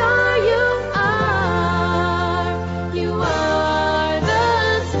the star you are. You are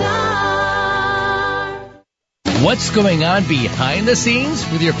the star. What's going on behind the scenes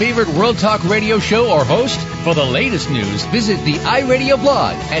with your favorite World Talk Radio show or host? For the latest news, visit the iRadio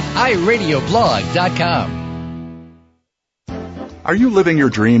blog at iradioblog.com. Are you living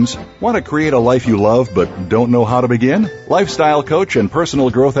your dreams? Want to create a life you love but don't know how to begin? Lifestyle coach and personal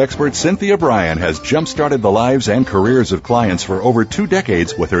growth expert Cynthia Bryan has jump-started the lives and careers of clients for over 2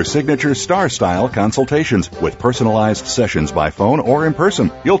 decades with her signature Star Style consultations. With personalized sessions by phone or in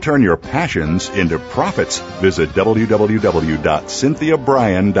person, you'll turn your passions into profits. Visit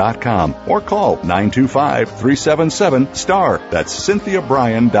www.cynthiabryan.com or call 925-377-STAR. That's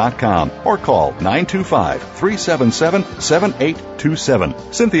cynthiabryan.com or call 925-377-7827.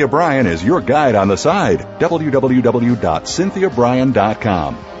 Cynthia Bryan is your guide on the side.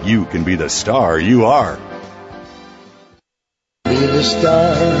 www.cynthiabryan.com. You can be the star you are. Be the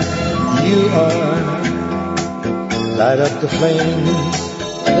star you are. Light up the flame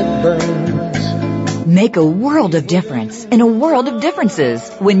that burns. Make a world of difference in a world of differences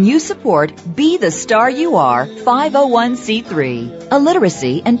when you support Be the Star You Are 501c3, a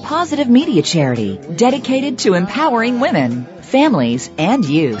literacy and positive media charity dedicated to empowering women, families, and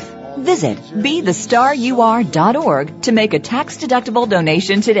youth. Visit BeTheStarYouAre.org to make a tax-deductible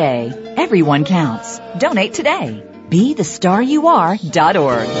donation today. Everyone counts. Donate today.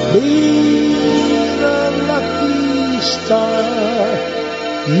 BeTheStarYouAre.org. Be the lucky star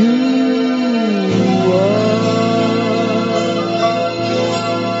you are.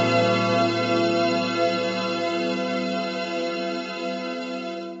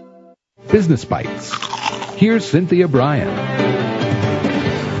 Business Bites. Here's Cynthia Bryan.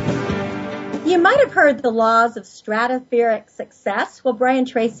 You might have heard the laws of stratospheric success. Well, Brian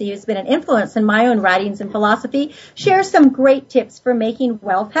Tracy, who's been an influence in my own writings and philosophy, shares some great tips for making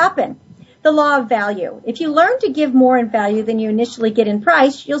wealth happen. The law of value. If you learn to give more in value than you initially get in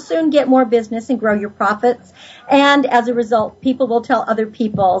price, you'll soon get more business and grow your profits. And as a result, people will tell other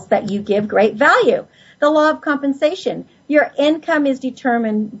people that you give great value. The law of compensation. Your income is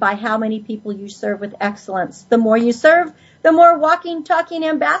determined by how many people you serve with excellence. The more you serve, the more walking, talking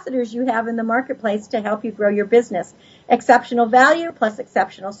ambassadors you have in the marketplace to help you grow your business. Exceptional value plus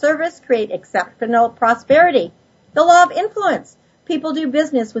exceptional service create exceptional prosperity. The law of influence. People do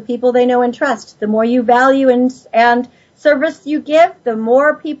business with people they know and trust. The more you value and service you give, the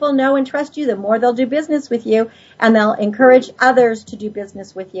more people know and trust you, the more they'll do business with you, and they'll encourage others to do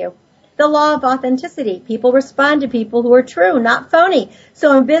business with you. The law of authenticity. People respond to people who are true, not phony.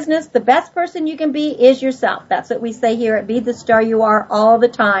 So in business, the best person you can be is yourself. That's what we say here at Be the Star You Are all the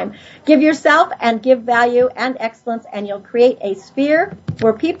time. Give yourself and give value and excellence, and you'll create a sphere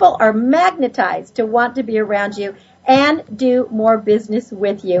where people are magnetized to want to be around you and do more business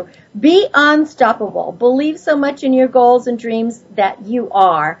with you. Be unstoppable. Believe so much in your goals and dreams that you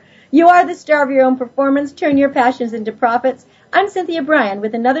are. You are the star of your own performance. Turn your passions into profits. I'm Cynthia Bryan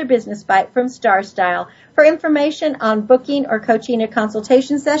with another Business Bite from Star Style. For information on booking or coaching a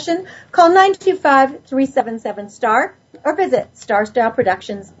consultation session, call 925-377-STAR or visit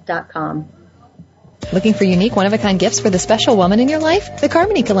starstyleproductions.com. Looking for unique, one-of-a-kind gifts for the special woman in your life? The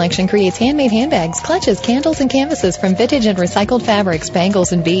Carmony Collection creates handmade handbags, clutches, candles, and canvases from vintage and recycled fabrics,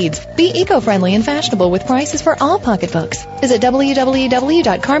 bangles, and beads. Be eco-friendly and fashionable with prices for all pocketbooks. Visit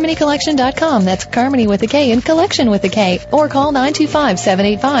www.carmonycollection.com. That's Carmony with a K and Collection with a K. Or call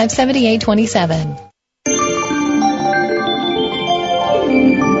 925-785-7827.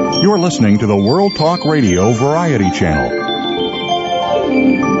 You're listening to the World Talk Radio Variety Channel.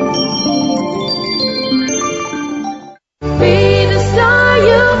 Be the star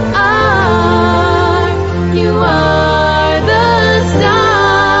you are. You are the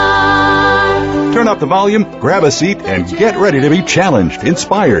star. Turn up the volume, grab a seat, and get ready to be challenged,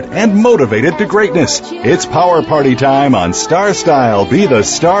 inspired, and motivated to greatness. It's Power Party time on Star Style. Be the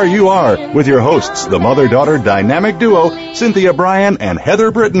Star You Are with your hosts, the mother-daughter dynamic duo, Cynthia Bryan and Heather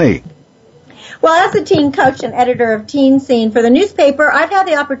Brittany. Well, as a teen coach and editor of Teen Scene for the newspaper, I've had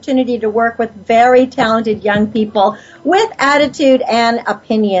the opportunity to work with very talented young people with attitude and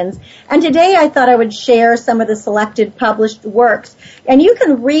opinions. And today I thought I would share some of the selected published works. And you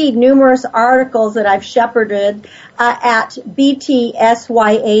can read numerous articles that I've shepherded at btsya.com.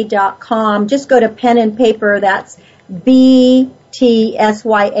 Just go to pen and paper. That's btsya.com.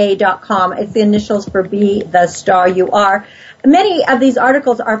 It's the initials for Be the Star You Are. Many of these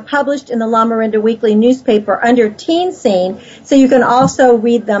articles are published in the La Miranda Weekly newspaper under Teen Scene, so you can also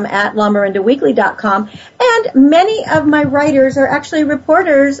read them at lamirandaweekly.com. And many of my writers are actually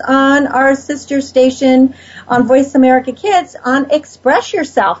reporters on our sister station on Voice America Kids on Express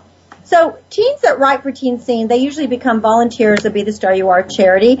Yourself. So teens that write for Teen Scene, they usually become volunteers of Be the Star You Are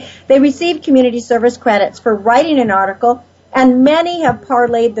charity. They receive community service credits for writing an article, and many have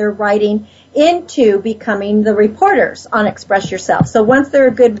parlayed their writing into becoming the reporters on Express Yourself. So once they're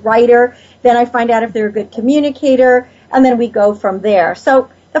a good writer, then I find out if they're a good communicator, and then we go from there. So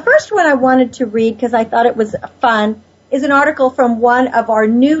the first one I wanted to read, because I thought it was fun, is an article from one of our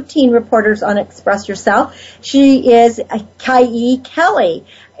new teen reporters on Express Yourself. She is Kai Kelly,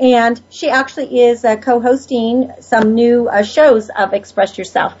 and she actually is co-hosting some new shows of Express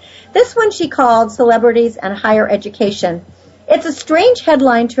Yourself. This one she called Celebrities and Higher Education. It's a strange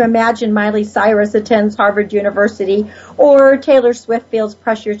headline to imagine Miley Cyrus attends Harvard University or Taylor Swift feels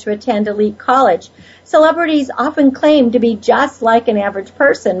pressure to attend elite college. Celebrities often claim to be just like an average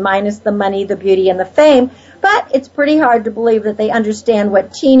person, minus the money, the beauty, and the fame, but it's pretty hard to believe that they understand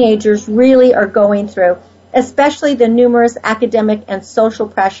what teenagers really are going through, especially the numerous academic and social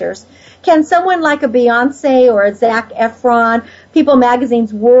pressures. Can someone like a Beyonce or a Zac Efron, People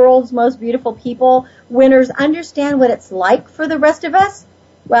Magazine's World's Most Beautiful People winners, understand what it's like for the rest of us?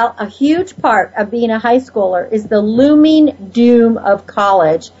 Well, a huge part of being a high schooler is the looming doom of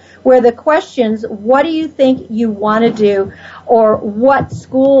college, where the questions, what do you think you want to do, or what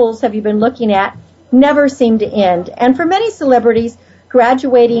schools have you been looking at, never seem to end. And for many celebrities,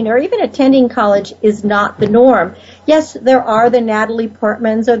 graduating or even attending college is not the norm. Yes, there are the Natalie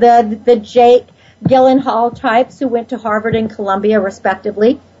Portmans or the Jake Gyllenhaal types who went to Harvard and Columbia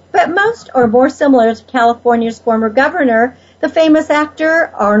respectively, but most are more similar to California's former governor, the famous actor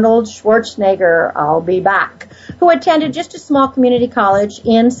Arnold Schwarzenegger, I'll be back, who attended just a small community college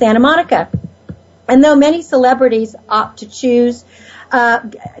in Santa Monica. And though many celebrities opt to choose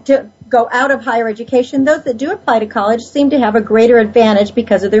to go out of higher education, those that do apply to college seem to have a greater advantage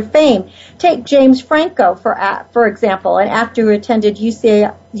because of their fame. Take James Franco, for example, an actor who attended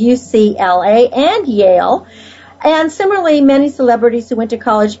UCLA and Yale. And similarly, many celebrities who went to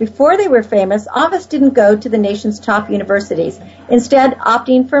college before they were famous often didn't go to the nation's top universities, instead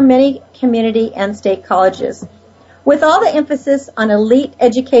opting for many community and state colleges. With all the emphasis on elite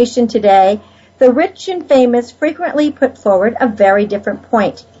education today, the rich and famous frequently put forward a very different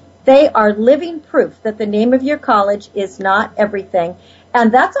point. They are living proof that the name of your college is not everything.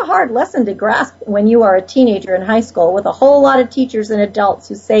 And that's a hard lesson to grasp when you are a teenager in high school with a whole lot of teachers and adults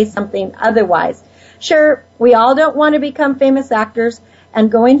who say something otherwise. Sure, we all don't want to become famous actors,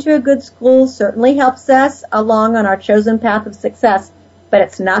 and going to a good school certainly helps us along on our chosen path of success, but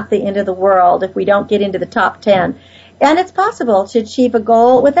it's not the end of the world if we don't get into the top 10. And it's possible to achieve a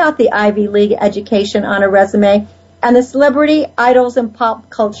goal without the Ivy League education on a resume, and the celebrity, idols, and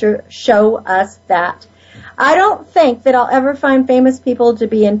pop culture show us that. I don't think that I'll ever find famous people to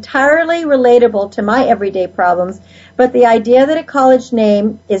be entirely relatable to my everyday problems, but the idea that a college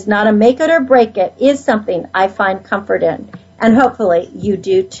name is not a make it or break it is something I find comfort in, and hopefully you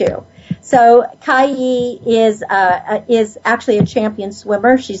do too. So Kai is actually a champion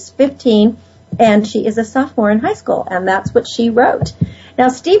swimmer. She's 15, and she is a sophomore in high school, and that's what she wrote. Now,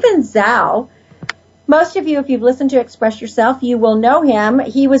 Stephen Zhao, most of you, if you've listened to Express Yourself, you will know him.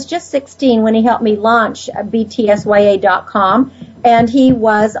 He was just 16 when he helped me launch btsya.com, and he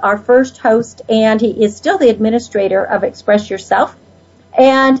was our first host, and he is still the administrator of Express Yourself.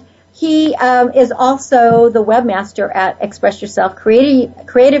 And he is also the webmaster at Express Yourself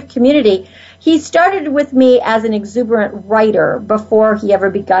Creative Community. He started with me as an exuberant writer before he ever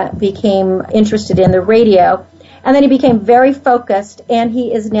became interested in the radio. And then he became very focused, and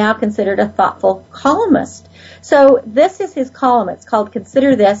he is now considered a thoughtful columnist. So this is his column. It's called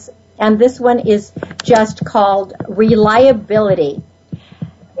Consider This, and this one is just called Reliability.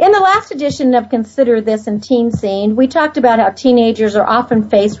 In the last edition of Consider This in Teen Scene, we talked about how teenagers are often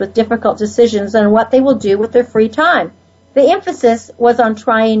faced with difficult decisions on what they will do with their free time. The emphasis was on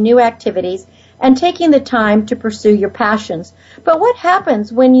trying new activities and taking the time to pursue your passions. But what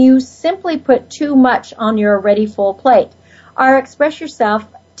happens when you simply put too much on your already full plate? Our Express Yourself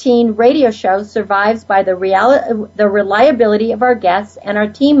teen radio show survives by the reliability of our guests and our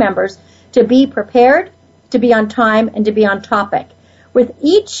team members to be prepared, to be on time, and to be on topic, with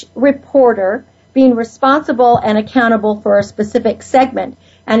each reporter being responsible and accountable for a specific segment,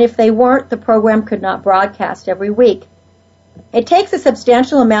 and if they weren't, the program could not broadcast every week. It takes a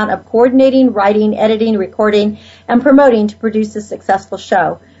substantial amount of coordinating, writing, editing, recording, and promoting to produce a successful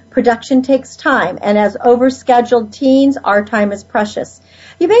show. Production takes time, and as overscheduled teens, our time is precious.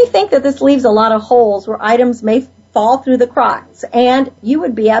 You may think that this leaves a lot of holes where items may fall through the cracks, and you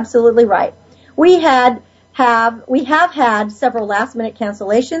would be absolutely right. We have had several last-minute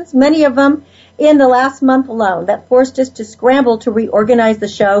cancellations, many of them in the last month alone, that forced us to scramble to reorganize the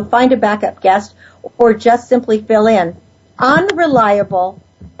show, find a backup guest, or just simply fill in. Unreliable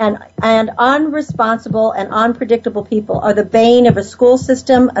and unresponsible and unpredictable people are the bane of a school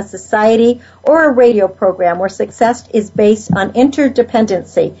system, a society, or a radio program where success is based on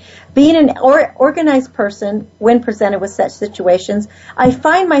interdependency. Being an organized person when presented with such situations, I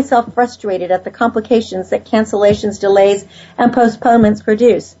find myself frustrated at the complications that cancellations, delays, and postponements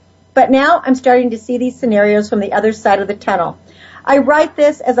produce. But now I'm starting to see these scenarios from the other side of the tunnel. I write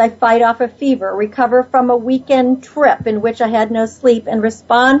this as I fight off a fever, recover from a weekend trip in which I had no sleep, and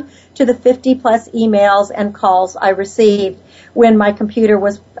respond to the 50-plus emails and calls I received when my computer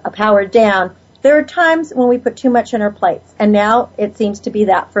was powered down. There are times when we put too much on our plates, and now it seems to be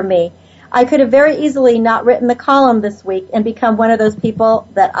that for me. I could have very easily not written the column this week and become one of those people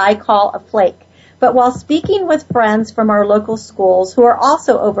that I call a flake. But while speaking with friends from our local schools who are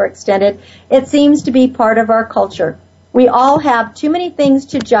also overextended, it seems to be part of our culture. We all have too many things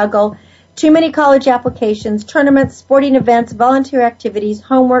to juggle, too many college applications, tournaments, sporting events, volunteer activities,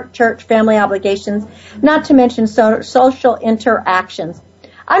 homework, church, family obligations, not to mention social interactions.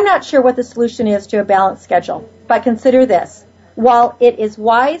 I'm not sure what the solution is to a balanced schedule, but consider this. While it is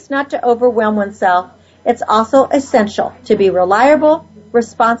wise not to overwhelm oneself, it's also essential to be reliable,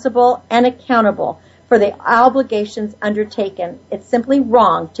 responsible, and accountable for the obligations undertaken. It's simply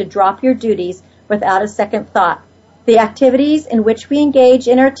wrong to drop your duties without a second thought. The activities in which we engage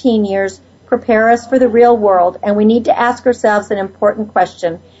in our teen years prepare us for the real world, and we need to ask ourselves an important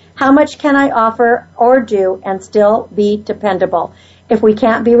question. How much can I offer or do and still be dependable? If we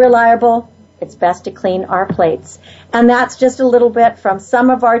can't be reliable, it's best to clean our plates. And that's just a little bit from some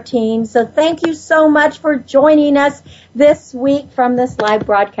of our teens. So thank you so much for joining us this week from this live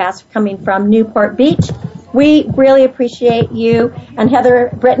broadcast coming from Newport Beach. We really appreciate you. And Heather,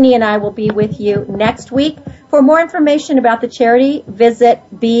 Brittany, and I will be with you next week. For more information about the charity, visit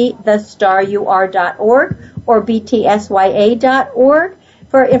BeTheStarYouAre.org or BTSYA.org.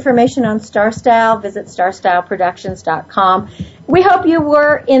 For information on Star Style, visit StarStyleProductions.com. We hope you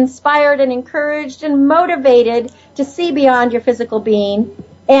were inspired and encouraged and motivated to see beyond your physical being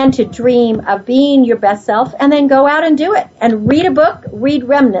and to dream of being your best self, and then go out and do it. And read a book, read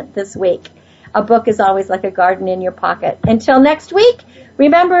Remnant this week. A book is always like a garden in your pocket. Until next week,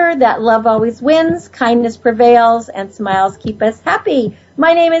 remember that love always wins, kindness prevails, and smiles keep us happy.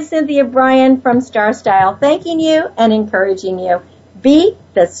 My name is Cynthia Bryan from Star Style, thanking you and encouraging you. Be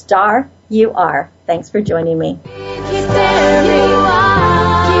the star you are. Thanks for joining me.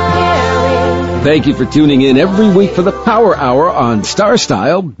 Thank you for tuning in every week for the Power Hour on Star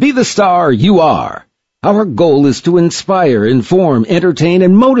Style. Be the star you are. Our goal is to inspire, inform, entertain,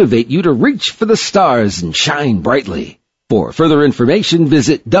 and motivate you to reach for the stars and shine brightly. For further information,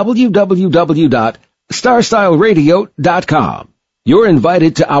 visit www.starstyleradio.com. You're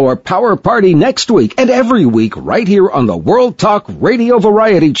invited to our Power Party next week and every week right here on the World Talk Radio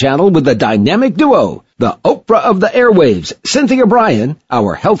Variety Channel with the dynamic duo, the Oprah of the airwaves, Cynthia Bryan,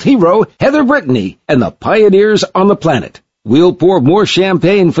 our health hero, Heather Brittany, and the pioneers on the planet. We'll pour more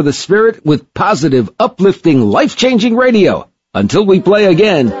champagne for the spirit with positive, uplifting, life-changing radio. Until we play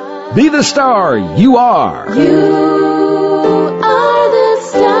again, be the star you are.